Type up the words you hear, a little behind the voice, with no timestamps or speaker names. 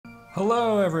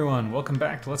Hello everyone, welcome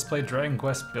back to Let's Play Dragon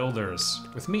Quest Builders.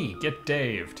 With me, Get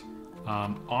Daved.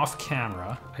 Off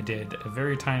camera, I did a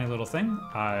very tiny little thing.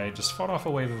 I just fought off a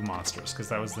wave of monsters, because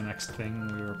that was the next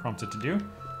thing we were prompted to do.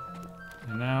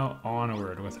 And now,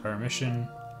 onward with our mission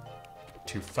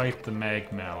to fight the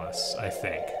Mag Malice, I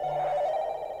think.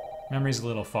 Memory's a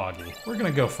little foggy. We're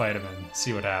gonna go fight him and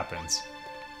see what happens.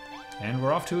 And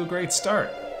we're off to a great start.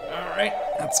 Alright,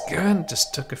 that's good.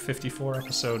 Just took a 54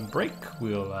 episode break.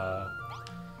 We'll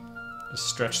just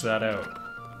stretch that out.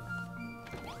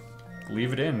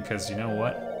 Leave it in, because you know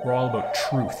what? We're all about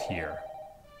truth here.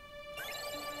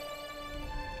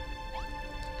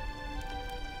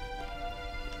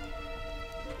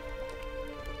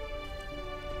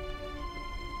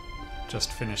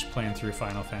 Just finished playing through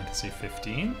Final Fantasy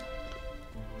 15.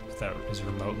 If that is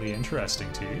remotely interesting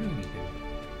to you, you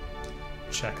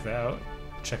can check that out.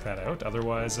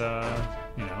 Otherwise,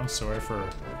 you know, sorry for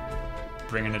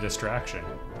bringing a distraction.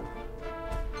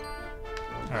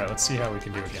 Alright, let's see how we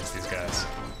can do against these guys.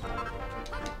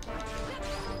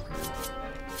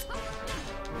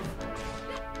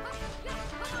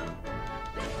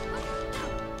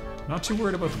 Not too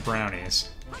worried about the brownies.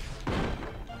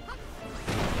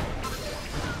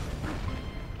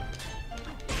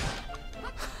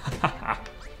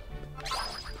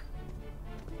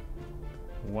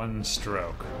 One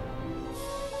stroke.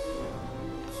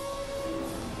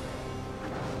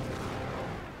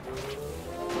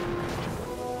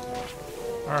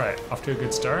 Alright, off to a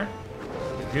good start.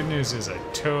 The good news is I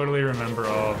totally remember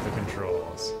all of the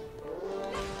controls.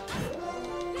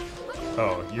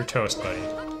 Oh, you're toast, buddy.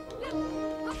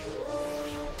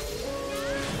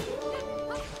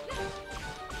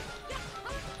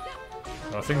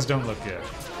 Well, things don't look good.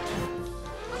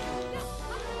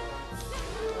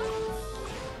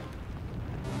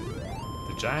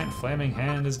 The giant flaming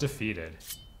hand is defeated.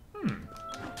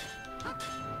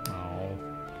 Oh.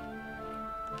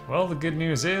 Well, the good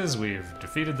news is we've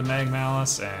defeated the Mag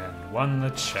Malice and won the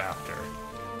chapter.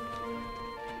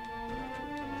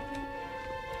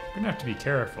 We're gonna have to be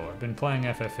careful. I've been playing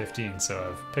FF15, so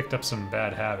I've picked up some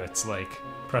bad habits like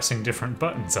pressing different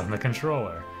buttons on the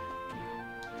controller.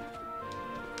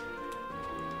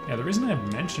 Yeah, the reason I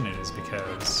mention it is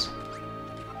because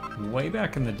way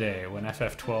back in the day when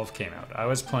FF12 came out, I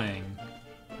was playing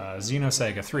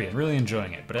Xenosaga 3 and really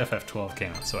enjoying it, but FF12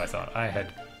 came out, so I thought I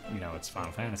had, you know, it's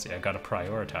Final Fantasy, I gotta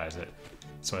prioritize it.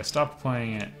 So I stopped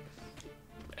playing it,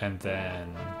 and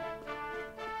then,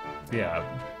 yeah,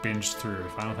 binged through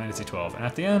Final Fantasy 12, and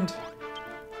at the end,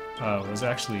 was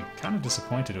actually kind of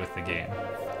disappointed with the game.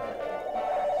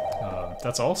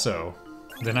 That's also,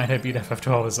 the night I beat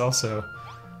FF12 is also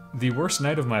the worst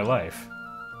night of my life,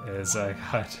 as I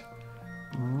got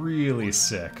really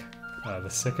sick. The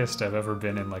sickest I've ever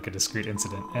been in like a discrete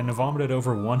incident, and vomited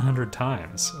over 100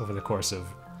 times over the course of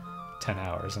 10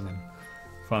 hours, and then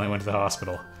finally went to the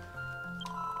hospital.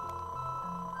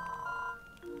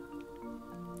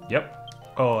 Yep.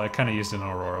 Oh, I kind of used an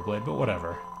Aurora Blade, but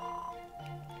whatever.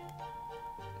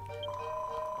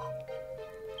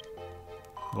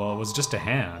 Well, it was just a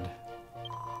hand.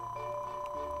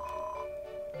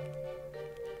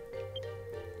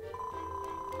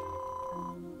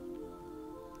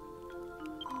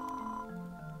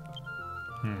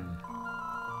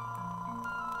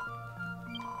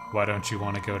 Why don't you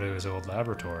want to go to his old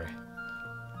laboratory?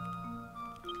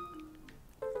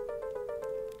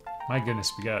 My goodness,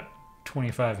 we got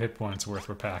 25 hit points worth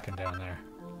we're packing down there.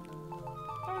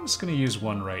 I'm just gonna use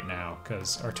one right now,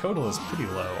 because our total is pretty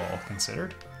low, all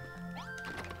considered.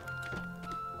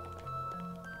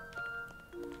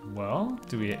 Well,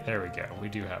 there we go, we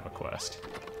do have a quest.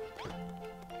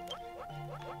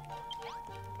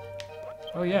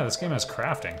 Oh yeah, this game has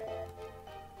crafting.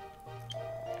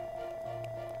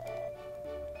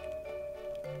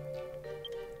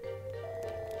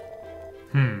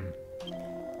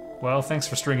 Well, thanks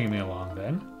for stringing me along,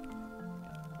 then.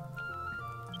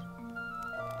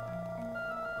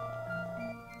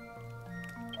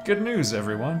 Good news,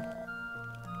 everyone.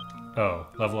 Oh,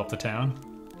 level up the town?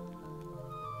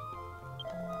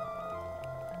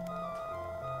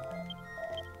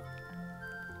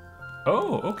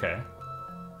 Oh, okay.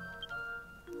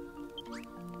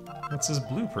 What's his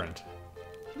blueprint?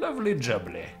 Lovely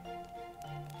jubbly.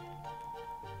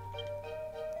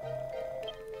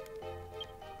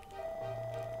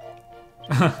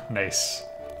 Nice.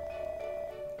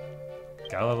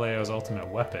 Galileo's ultimate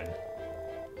weapon.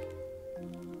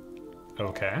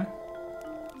 Okay.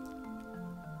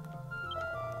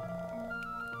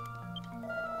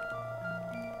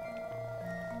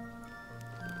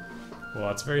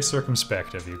 Well, it's very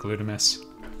circumspect of you, Glutamus.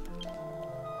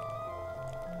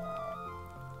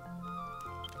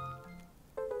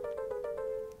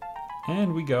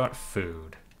 And we got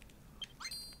food.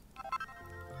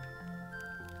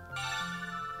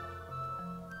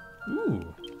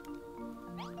 Ooh.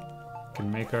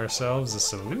 Can make ourselves a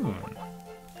saloon.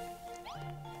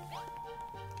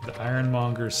 The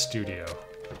Ironmonger's Studio.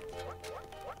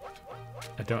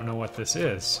 I don't know what this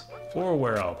is, or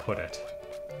where I'll put it.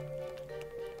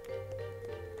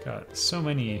 Got so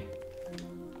many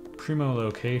primo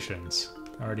locations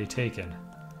already taken.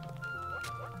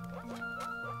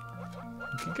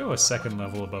 We could go a second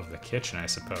level above the kitchen, I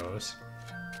suppose.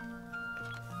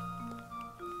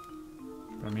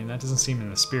 But, I mean, that doesn't seem in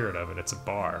the spirit of it. It's a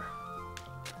bar.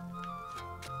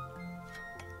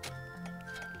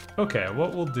 Okay,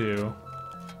 what we'll do...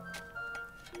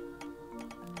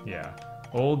 Yeah.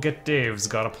 Old Get Dave's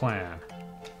got a plan.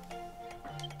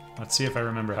 Let's see if I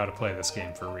remember how to play this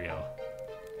game for real.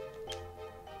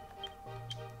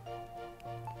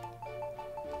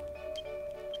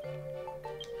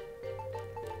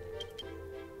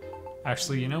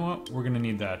 Actually, you know what? We're gonna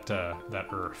need that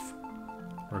earth.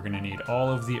 We're gonna need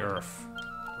all of the earth.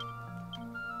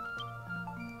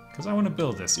 Because I want to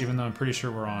build this, even though I'm pretty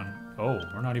sure we're on... Oh,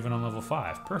 we're not even on level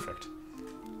 5. Perfect.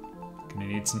 Gonna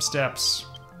need some steps.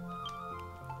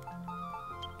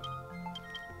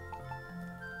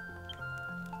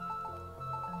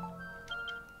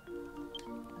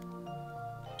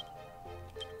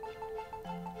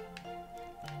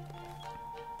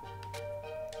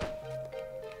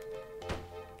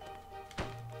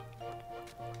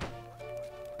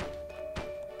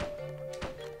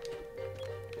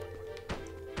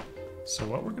 So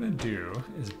what we're gonna do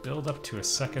is build up to a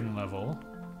second level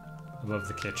above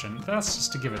the kitchen. That's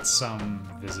just to give it some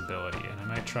visibility, and I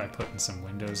might try putting some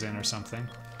windows in or something.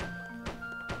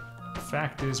 The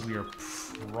fact is, we are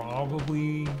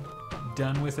probably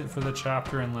done with it for the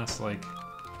chapter unless, like,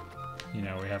 you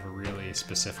know, we have a really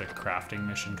specific crafting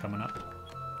mission coming up.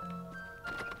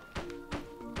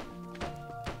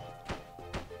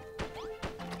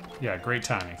 Yeah, great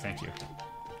timing, thank you.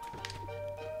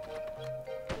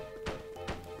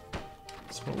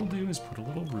 So what we'll do is put a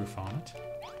little roof on it.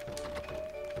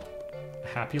 A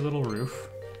happy little roof.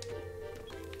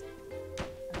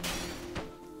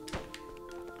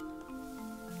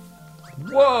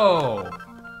 Whoa!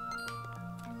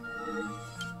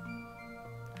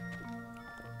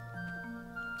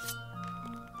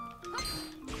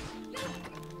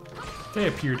 They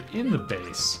appeared in the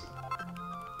base.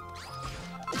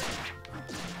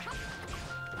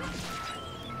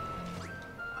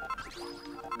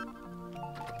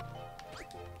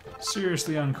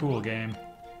 Seriously uncool, game.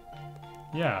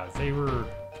 Yeah, they were...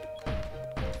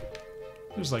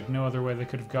 There's like no other way they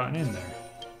could have gotten in there.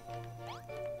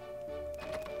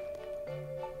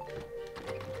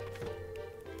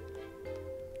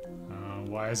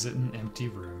 Why is it an empty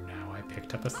room now? I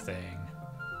picked up a thing.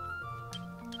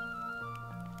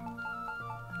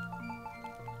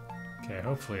 Okay,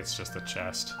 hopefully it's just a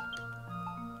chest.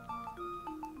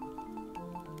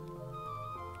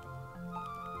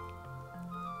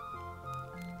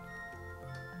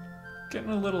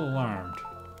 Getting a little alarmed.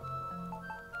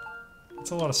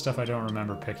 It's a lot of stuff I don't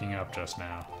remember picking up just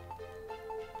now.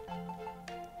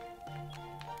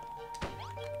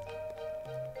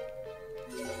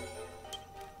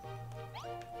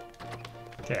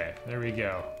 Okay, there we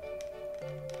go.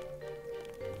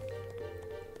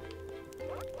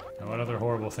 Now what other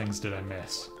horrible things did I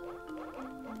miss?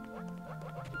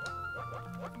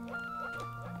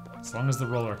 As long as the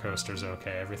roller coaster's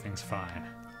okay, everything's fine.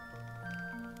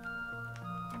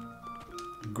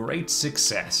 Great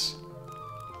success.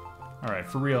 Alright,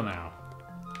 for real now.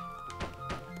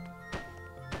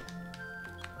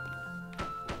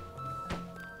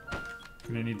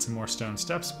 Gonna need some more stone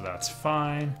steps, but that's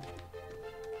fine.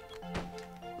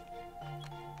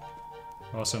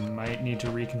 Also might need to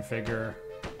reconfigure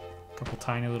a couple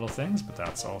tiny little things, but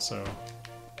that's also,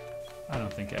 I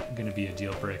don't think, gonna be a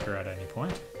deal breaker at any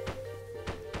point.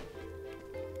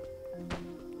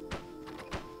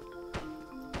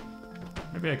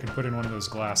 Maybe I could put in one of those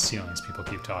glass ceilings people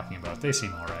keep talking about. They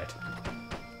seem alright.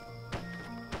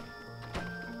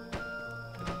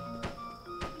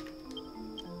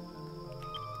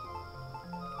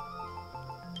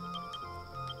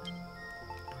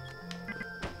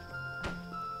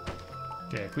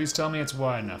 Okay, please tell me it's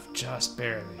wide enough. Just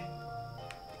barely.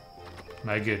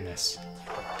 My goodness.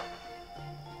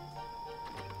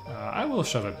 I will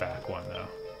shove it back one, though.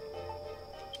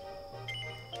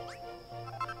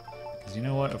 Because you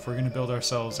know what? If we're going to build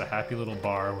ourselves a happy little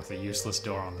bar with a useless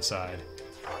door on the side,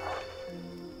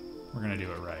 we're going to do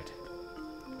it right.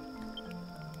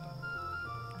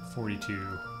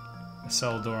 42. A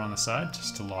cell door on the side,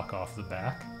 just to lock off the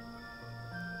back.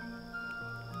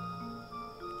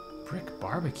 brick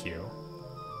barbecue?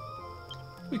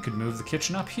 We could move the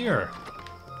kitchen up here.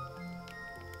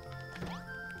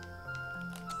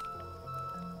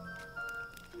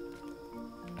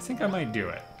 I think I might do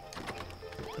it.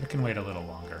 But I can wait a little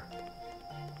longer.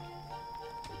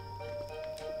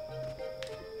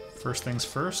 First things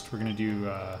first, we're gonna do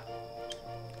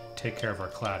take care of our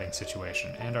cladding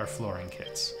situation and our flooring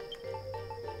kits.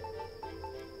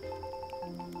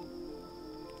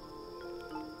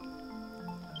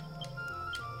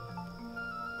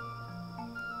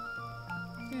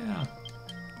 Yeah,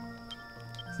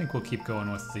 I think we'll keep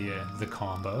going with the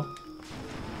combo.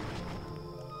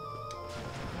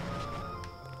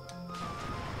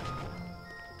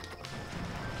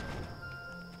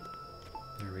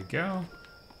 There we go.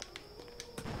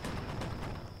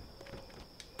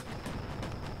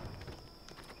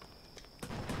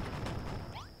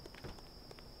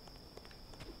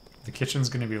 The kitchen's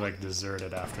gonna be like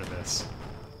deserted after this.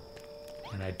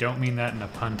 And I don't mean that in a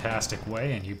puntastic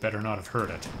way, and you better not have heard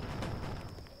it.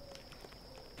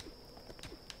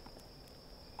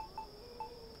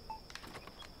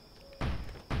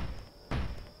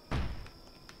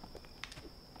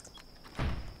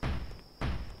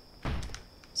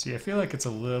 See, I feel like it's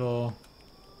a little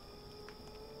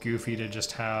goofy to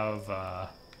just have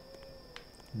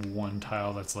one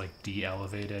tile that's like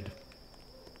de-elevated.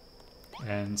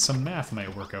 And some math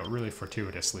might work out really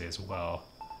fortuitously as well.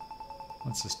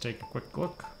 Let's just take a quick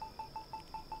look.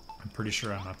 I'm pretty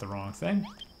sure I'm at the wrong thing.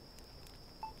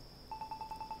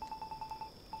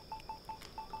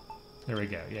 There we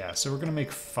go, yeah, so we're gonna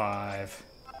make 5.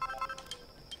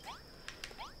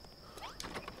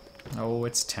 Oh,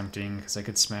 it's tempting, because I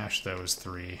could smash those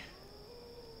 3.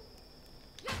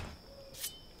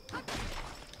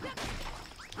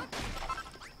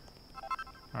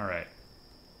 Alright.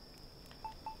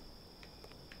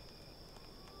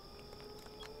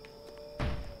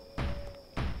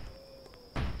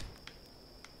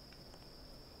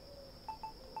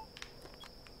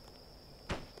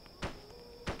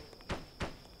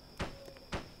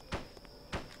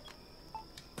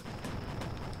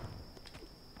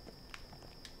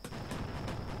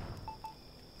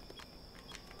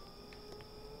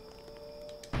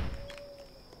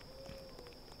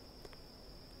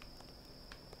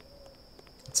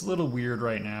 It's a little weird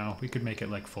right now. We could make it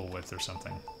like full width or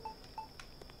something.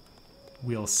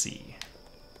 We'll see.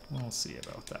 We'll see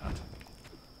about that.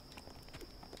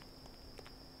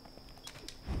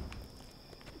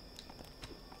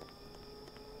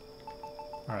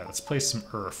 Alright, let's place some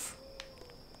earth.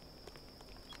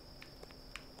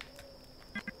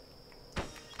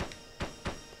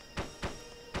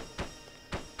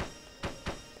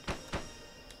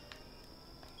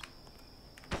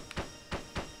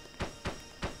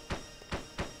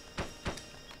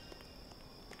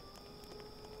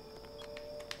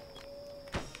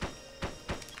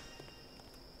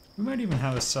 We might even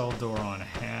have a cell door on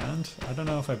hand. I don't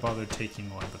know if I bothered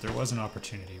taking one, but there was an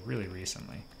opportunity really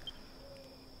recently.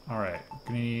 Alright,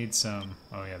 gonna need some...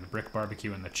 oh yeah, the brick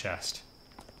barbecue in the chest.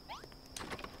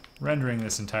 Rendering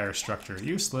this entire structure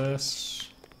useless.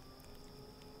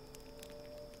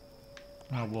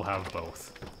 We'll have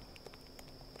both.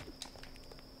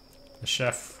 The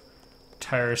chef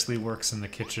tirelessly works in the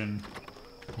kitchen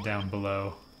down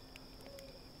below.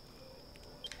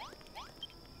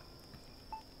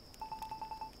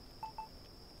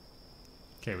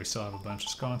 Okay, we still have a bunch of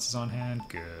sconces on hand.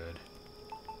 Good.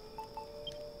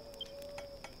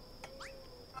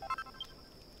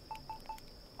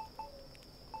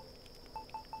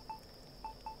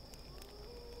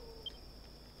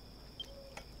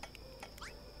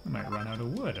 I might run out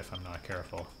of wood if I'm not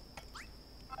careful.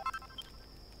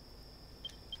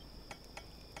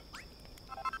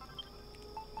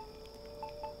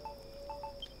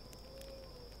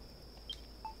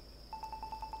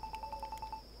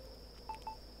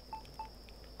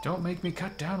 Don't make me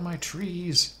cut down my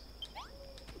trees.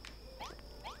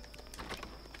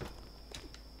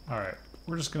 Alright,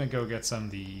 we're just gonna go get some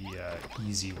the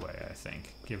easy way, I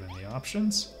think, given the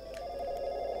options.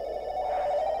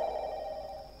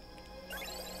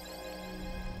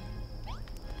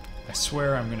 I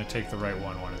swear I'm gonna take the right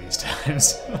one of these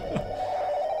times.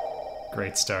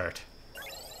 Great start.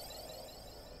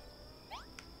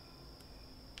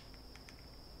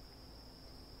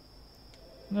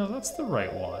 No, that's the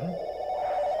right one.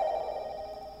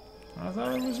 I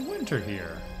thought it was winter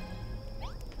here.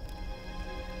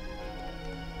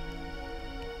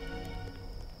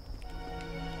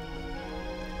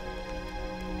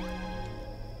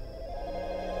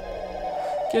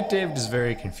 Get David is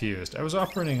very confused. I was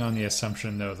operating on the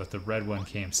assumption, though, that the red one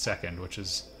came second, which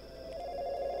is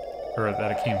Or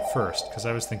that it came first, because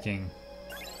I was thinking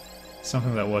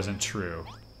something that wasn't true.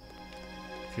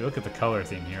 If you look at the color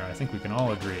theme here, I think we can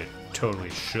all agree it totally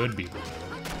should be blue.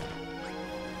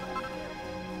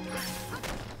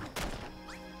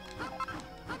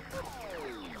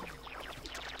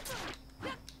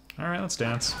 Alright, let's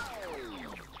dance.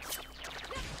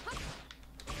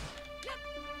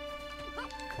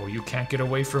 Oh, you can't get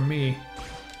away from me.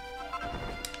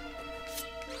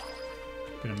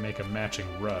 Gonna make a matching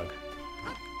rug.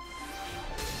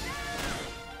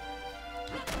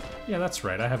 Yeah, that's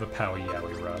right, I have a Powie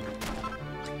Yowie rug.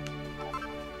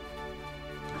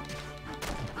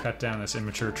 Cut down this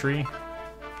immature tree.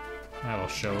 That'll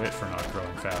show it for not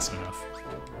growing fast enough.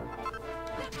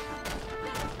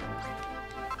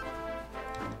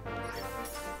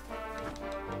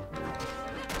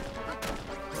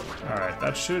 Alright,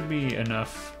 that should be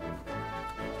enough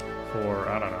for,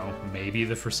 I don't know, maybe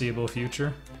the foreseeable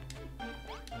future.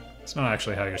 It's not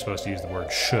actually how you're supposed to use the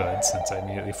word should, since I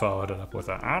immediately followed it up with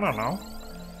a, I don't know.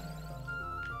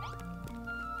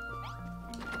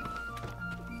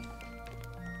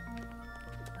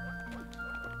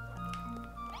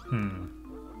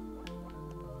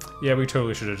 Yeah, we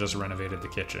totally should have just renovated the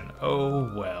kitchen.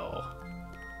 Oh well.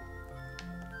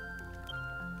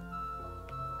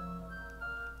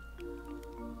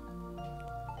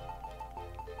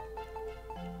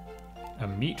 A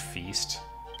meat feast?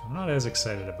 I'm not as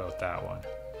excited about that one.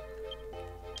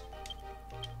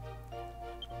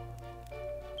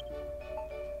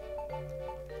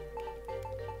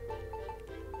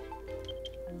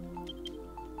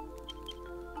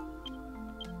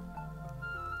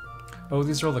 Oh,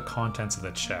 these are all the contents of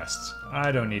the chests.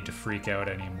 I don't need to freak out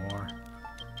anymore.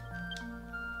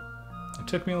 It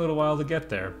took me a little while to get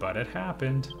there, but it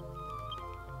happened.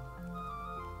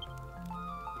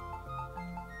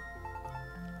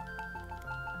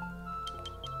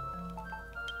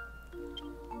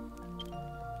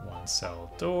 One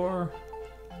cell door.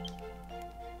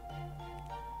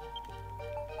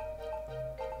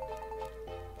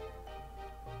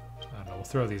 I don't know, we'll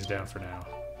throw these down for now.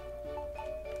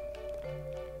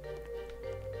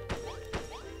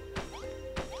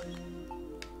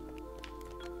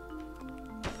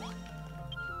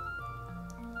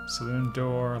 Saloon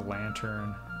door,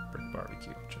 lantern, brick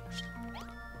barbecue chest.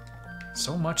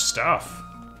 So much stuff.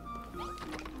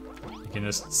 You can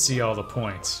just see all the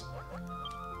points.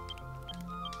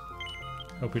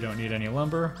 Hope we don't need any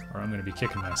lumber, or I'm gonna be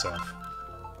kicking myself.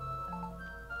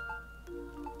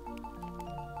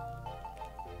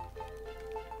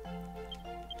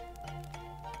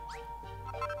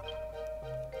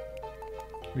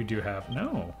 We do have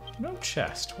no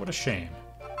chest. What a shame.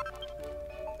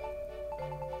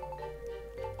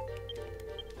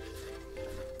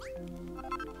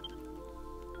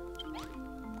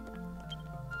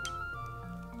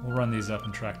 We'll run these up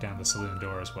and track down the saloon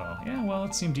door as well. Yeah, well,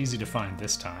 it seemed easy to find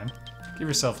this time. Give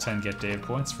yourself 10 Get Dave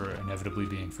points for inevitably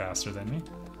being faster than me.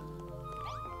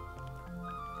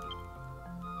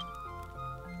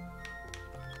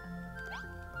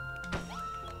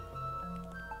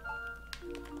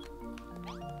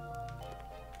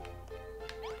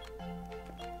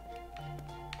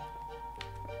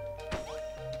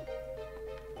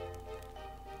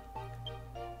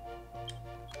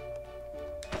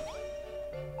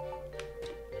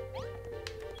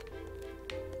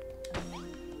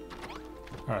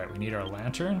 Alright, we need our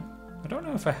lantern. I don't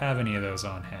know if I have any of those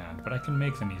on hand, but I can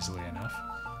make them easily enough.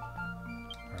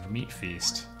 Our meat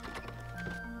feast.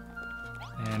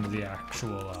 And the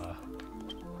actual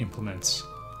implements.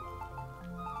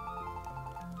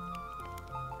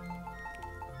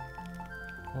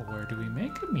 Well, where do we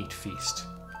make a meat feast?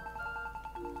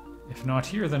 If not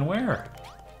here, then where?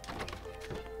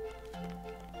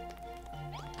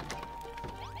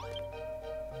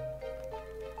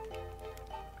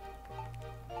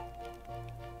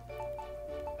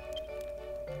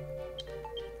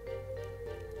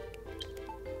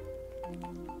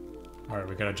 Alright,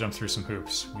 we gotta jump through some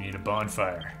hoops. We need a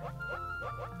bonfire.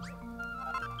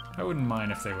 I wouldn't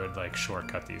mind if they would, like,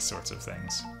 shortcut these sorts of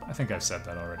things. I think I've said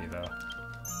that already, though.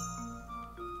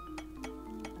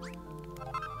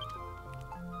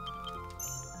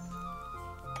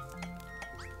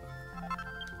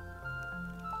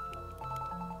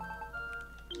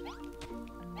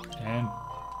 And...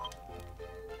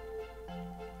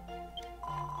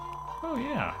 oh,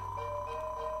 yeah.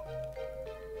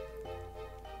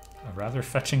 A rather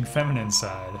fetching feminine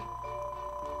side.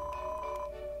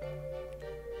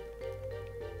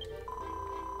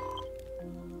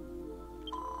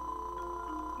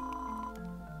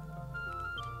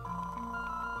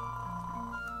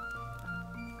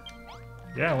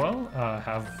 Yeah, well,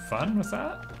 have fun with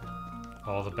that.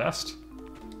 All the best.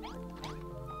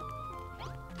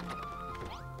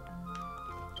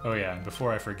 Oh yeah, and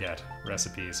before I forget,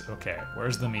 recipes. Okay,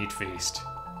 where's the meat feast?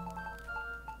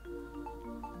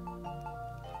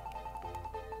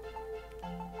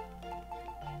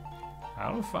 I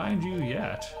don't find you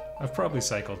yet. I've probably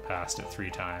cycled past it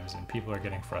 3 times and people are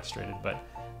getting frustrated, but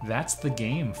that's the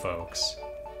game, folks.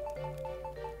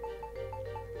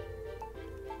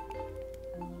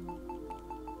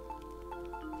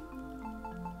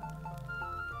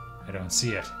 I don't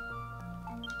see it.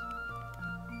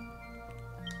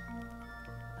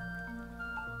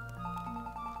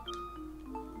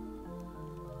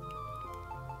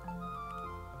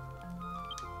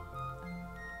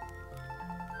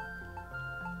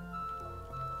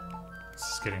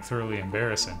 This is getting thoroughly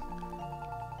embarrassing.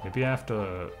 Maybe I have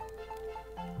to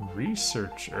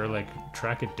research or like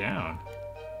track it down.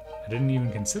 I didn't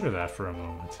even consider that for a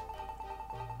moment.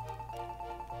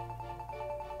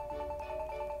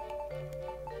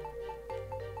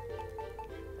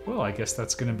 Well, I guess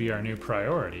that's gonna be our new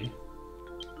priority.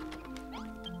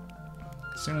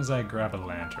 As soon as I grab a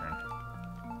lantern.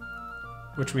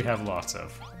 Which we have lots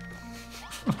of.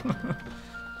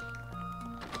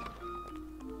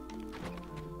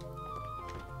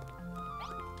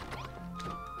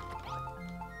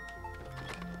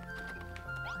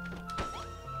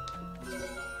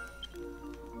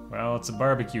 Well, it's a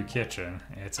barbecue kitchen.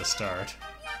 It's a start.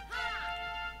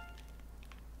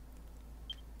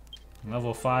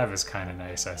 Level 5 is kind of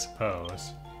nice, I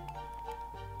suppose.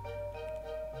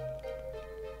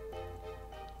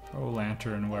 Oh,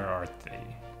 lantern, where art thee?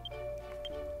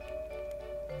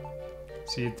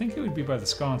 So you'd think it would be by the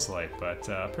sconce light, but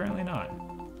apparently not.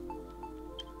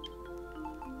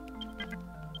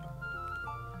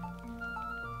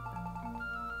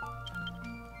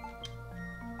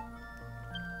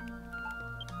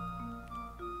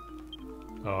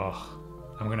 Oh,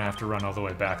 I'm gonna have to run all the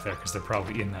way back there because they're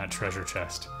probably in that treasure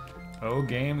chest. Oh,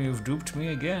 game, you've duped me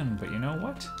again, but you know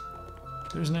what?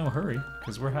 There's no hurry,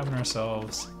 because we're having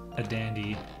ourselves a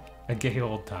dandy, a gay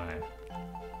old time.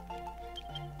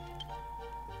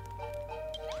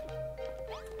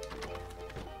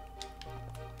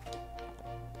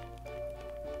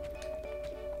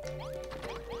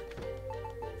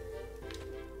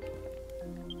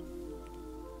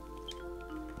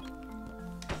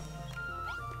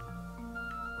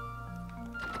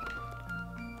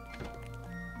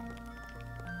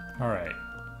 Alright.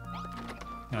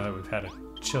 Now that we've had a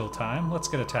chill time, let's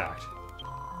get attacked.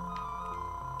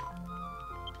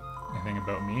 Anything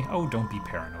about me? Oh, don't be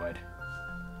paranoid.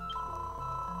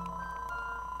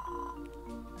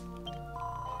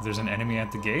 If there's an enemy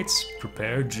at the gates,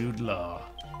 prepare Jude Law.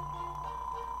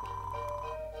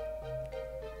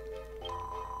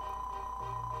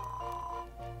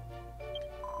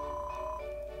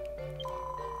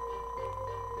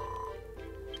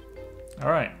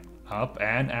 Alright. Up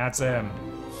and at them.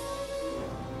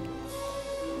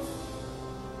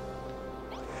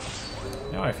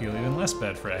 Now I feel even less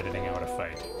bad for editing out a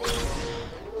fight.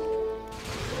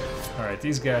 Alright,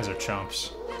 these guys are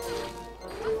chumps.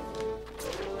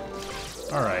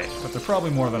 Alright, but they're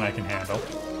probably more than I can handle.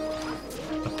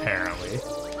 Apparently.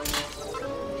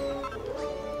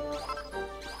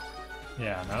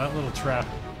 Yeah, now that little trap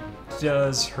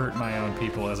does hurt my own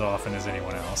people as often as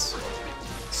anyone else.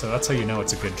 So that's how you know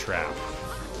it's a good trap.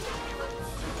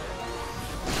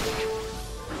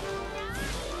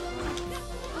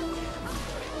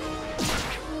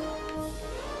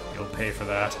 You'll pay for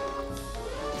that.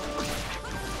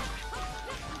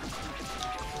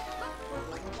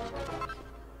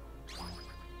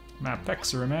 Map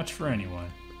pecs are a match for anyone.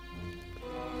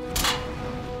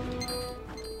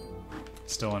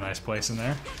 Still a nice place in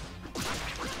there.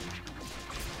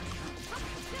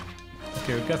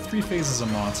 Okay, we've got 3 phases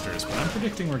of monsters, but I'm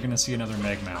predicting we're gonna see another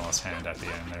Meg Malice hand at the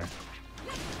end there.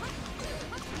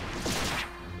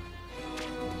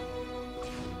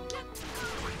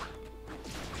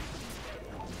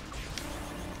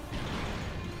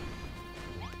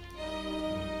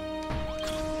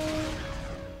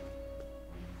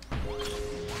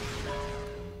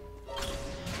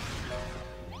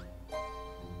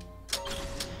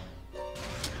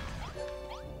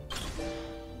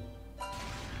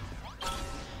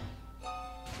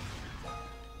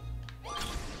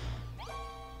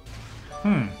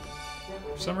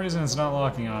 For some reason it's not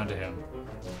locking onto him.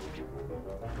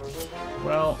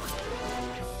 Well...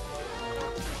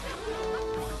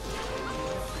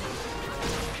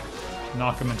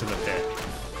 knock him into the pit.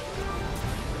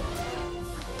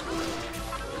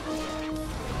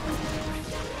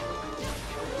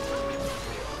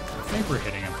 think we're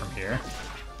hitting him from here.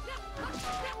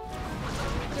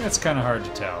 It's kind of hard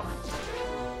to tell.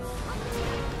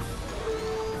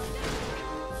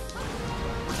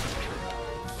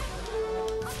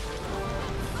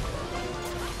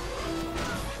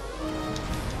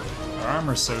 Our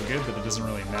armor's so good that it doesn't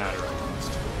really matter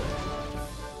almost.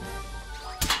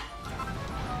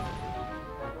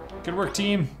 Good work,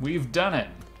 team. We've done it.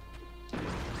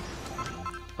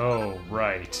 Oh,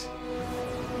 right.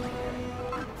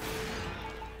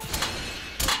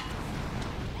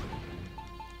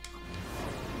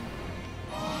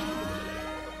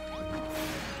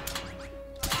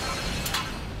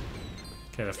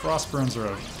 Okay, the Frostburns are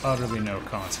of utterly no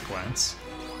consequence.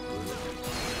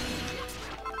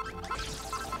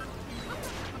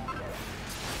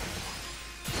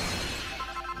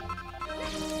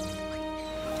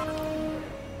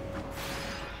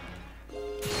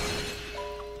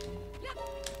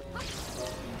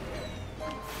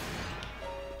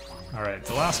 Alright,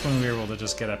 the last one we were able to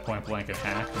just get at point blank and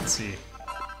hack. Let's see.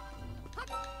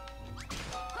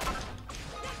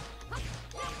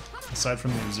 Aside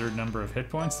from the absurd number of hit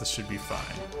points, this should be fine.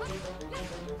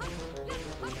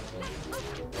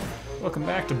 Welcome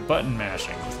back to Button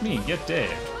Mashing with me, Get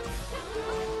Dave.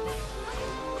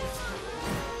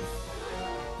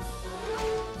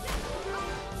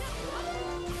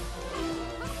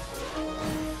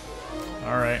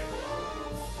 Alright.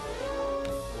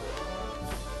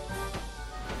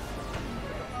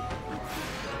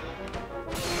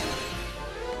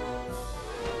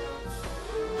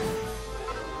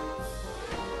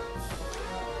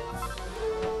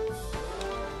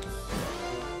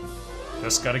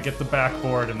 Just gotta get the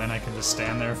backboard and then I can just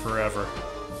stand there forever.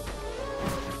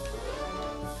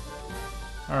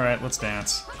 Alright, let's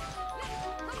dance.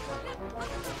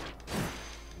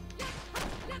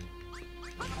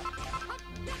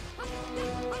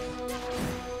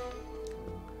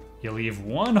 You leave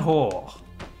one hole.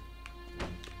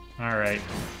 Alright.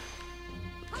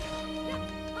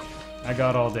 I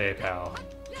got all day, pal.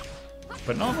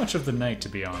 But not much of the night, to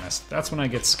be honest. That's when I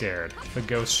get scared. If a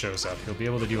ghost shows up, he'll be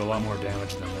able to do a lot more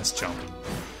damage than this chump.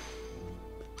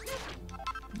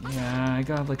 Yeah, I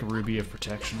got like a ruby of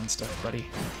protection and stuff, buddy.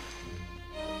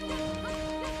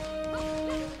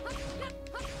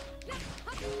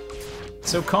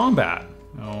 So combat.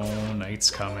 Oh,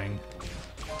 night's coming.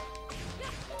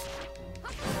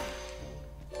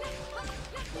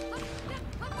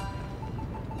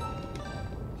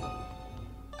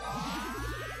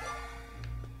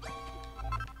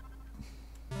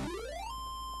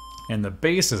 And the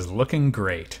base is looking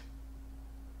great.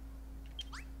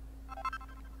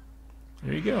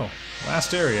 There you go.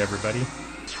 Last area, everybody.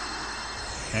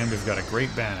 And we've got a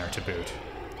great banner to boot.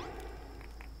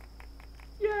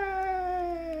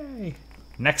 Yay!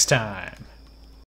 Next time.